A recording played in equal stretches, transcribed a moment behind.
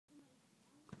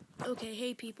Okay,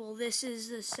 hey people, this is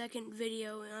the second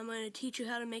video, and I'm going to teach you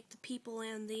how to make the people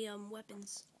and the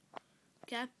weapons.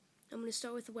 Okay? I'm going to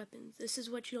start with the weapons. This is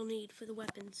what you'll need for the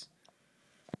weapons.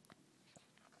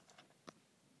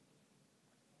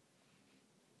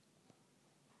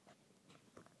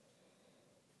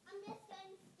 I'm just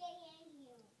going to stay in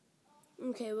here.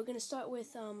 Okay, we're going to start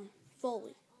with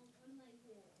Foley.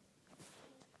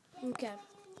 Okay,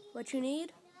 what you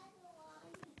need?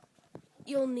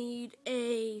 You'll need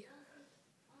a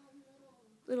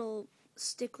little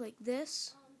stick like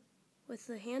this with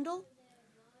the handle,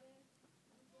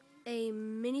 a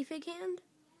minifig hand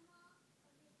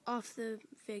off the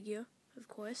figure, of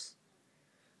course,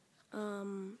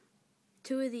 2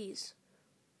 of these.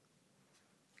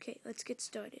 Okay, let's get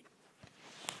started.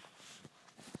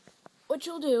 What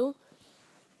you'll do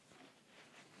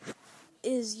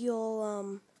is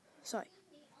you'll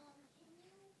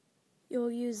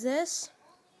use this,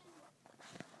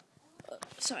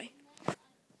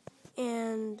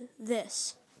 and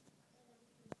this.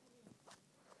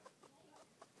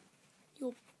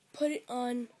 You'll put it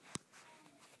on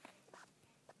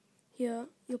here.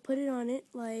 You'll put it on it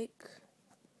like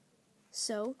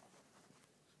so.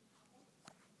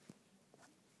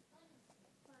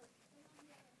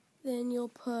 Then you'll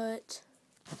put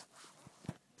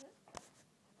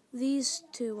these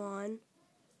 2 on,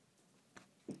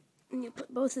 and you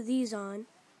put both of these on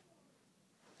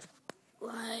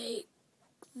like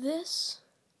this.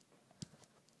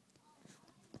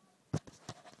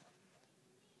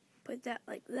 Put that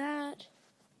like that,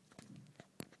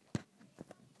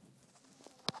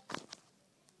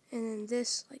 and then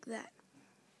this like that.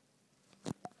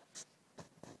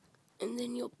 And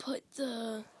then you'll put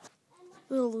the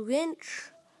little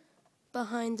wrench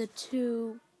behind the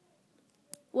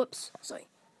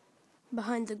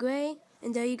behind the gray,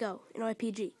 and there you go, an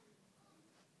RPG.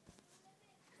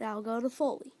 That'll go to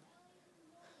Foley.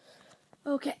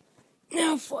 Okay,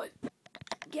 now for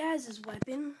Gaz's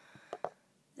weapon,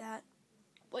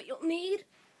 what you'll need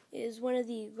is one of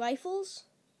the rifles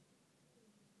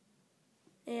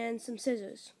and some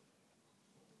scissors.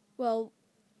 Well,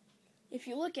 if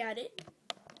you look at it,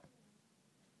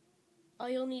 all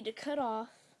you'll need to cut off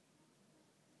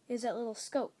is that little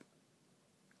scope.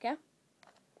 Okay?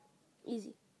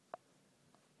 Easy.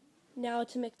 Now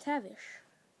to McTavish.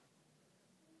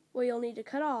 What you'll need to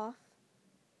cut off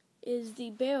is the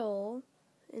barrel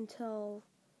until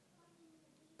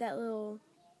that little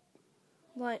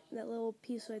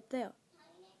piece right there.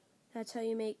 That's how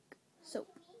you make soap.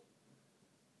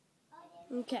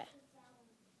 Okay.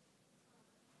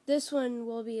 This one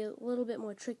will be a little bit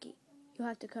more tricky. You'll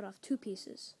have to cut off 2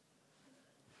 pieces.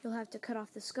 You'll have to cut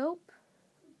off the scope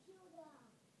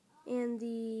and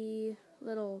the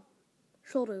little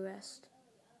shoulder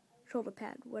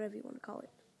pad, whatever you want to call it.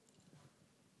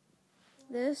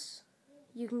 This,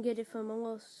 you can get it from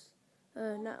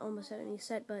not almost any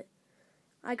set, but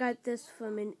I got this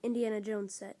from an Indiana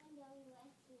Jones set.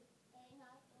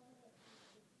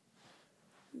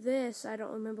 This, I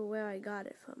don't remember where I got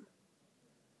it from.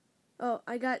 Oh,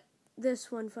 I got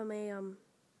this one from a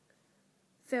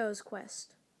Pharaoh's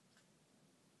Quest.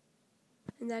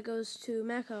 And that goes to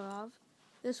Makarov.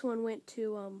 This one went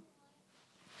to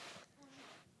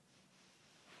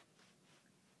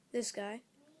this guy.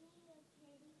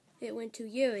 It went to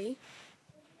Yuri.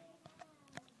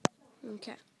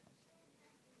 Okay.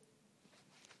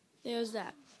 There's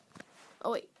that.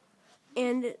 Oh wait.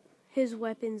 And his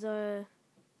weapons are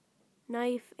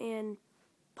knife and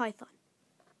python.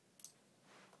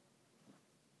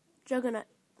 Juggernaut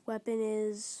weapon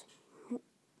is,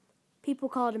 people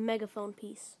call it a megaphone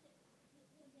piece.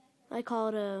 I call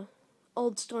it a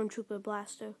old stormtrooper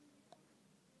blaster.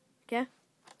 Okay?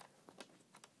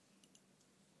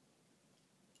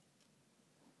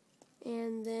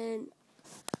 And then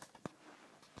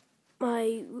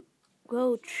my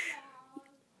roach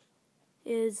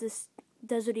is this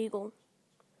Desert Eagle.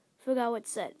 Forgot what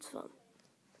set it's from.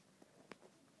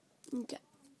 Okay.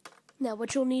 Now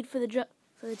what you'll need for the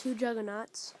 2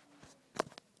 juggernauts,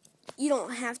 you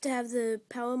don't have to have the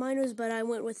power miners, but I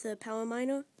went with the power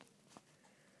miner.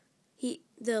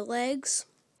 The legs,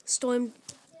 stormtrooper,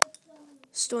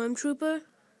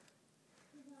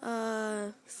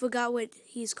 forgot what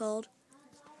he's called.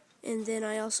 And then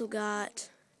I also got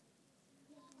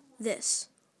this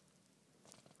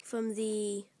from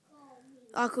the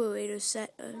Aqua Raiders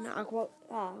set.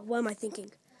 What am I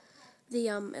thinking? The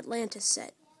Atlantis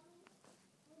set.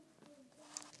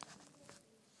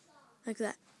 Like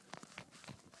that.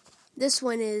 This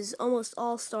one is almost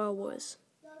all Star Wars.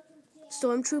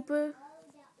 Stormtrooper.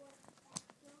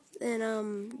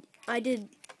 And I did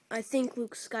I think,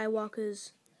 Luke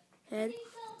Skywalker's head.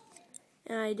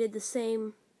 And I did the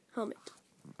same helmet.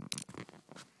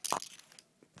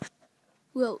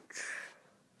 Roach.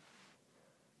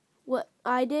 What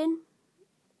I did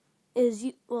is,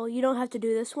 you don't have to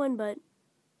do this one, but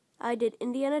I did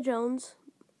Indiana Jones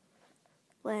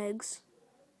legs,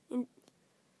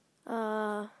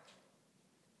 brown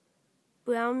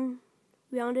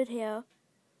rounded hair.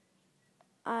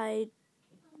 That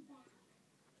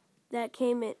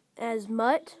came in as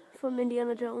Mutt from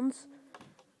Indiana Jones.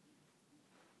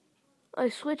 I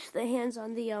switched the hands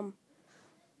on the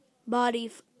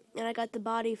body, and I got the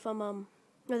body from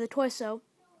or the torso.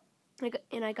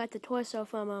 I got the torso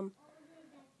from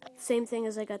same thing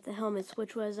as I got the helmets,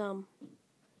 which was gosh,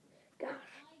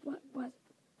 what was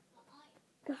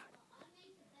it?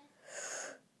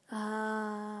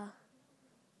 God.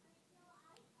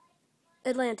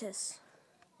 Atlantis.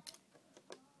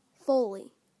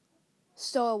 Foley.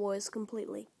 Star Wars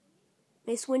completely.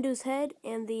 Mace Windu's head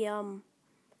and the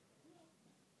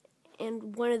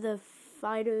and one of the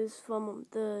fighters from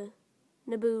the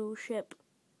Naboo ship.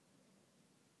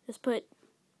 Just put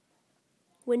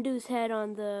Windu's head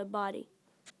on the body.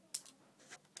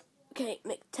 Okay,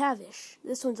 McTavish.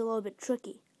 This one's a little bit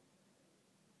tricky.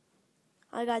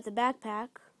 I got the backpack,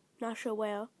 not sure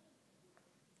where.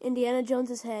 Indiana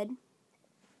Jones's head.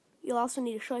 You'll also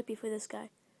need a Sharpie for this guy.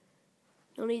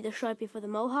 You'll need the Sharpie for the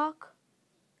mohawk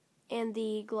and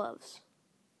the gloves.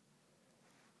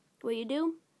 What you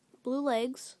do? Blue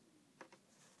legs.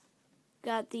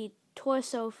 Got the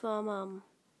torso from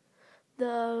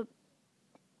the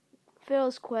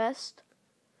Pharaoh's Quest,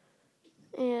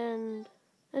 and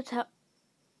that's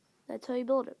how you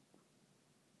build it.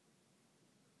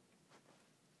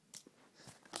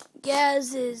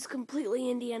 Gaz is completely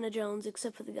Indiana Jones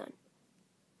except for the gun.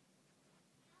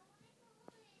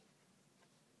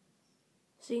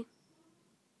 See?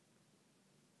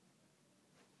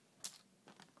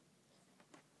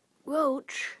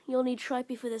 Roach, you'll need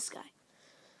Sharpie for this guy.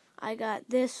 I got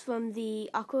this from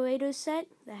the Aqua Raiders set,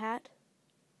 the hat.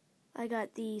 I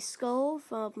got the skull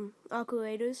from Aqua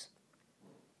Raiders.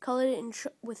 Colored it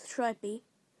with Sharpie,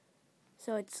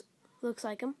 so it looks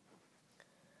like him.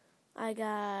 I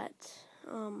got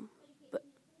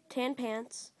tan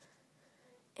pants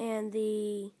and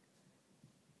the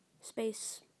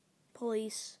Space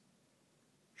Police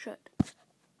shirt.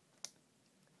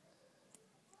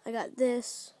 I got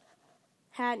this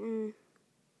hat and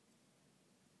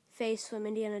face from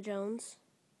Indiana Jones.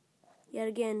 Yet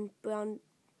again, brown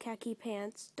khaki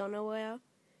pants, don't know where.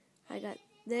 I got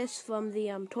this from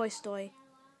the Toy Story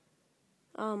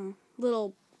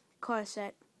little car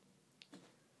set.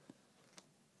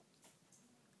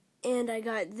 And I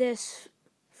got this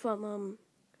from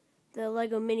the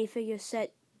Lego minifigure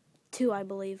set 2, I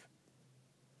believe.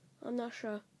 I'm not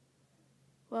sure.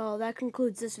 Well, that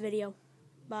concludes this video.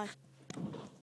 Bye.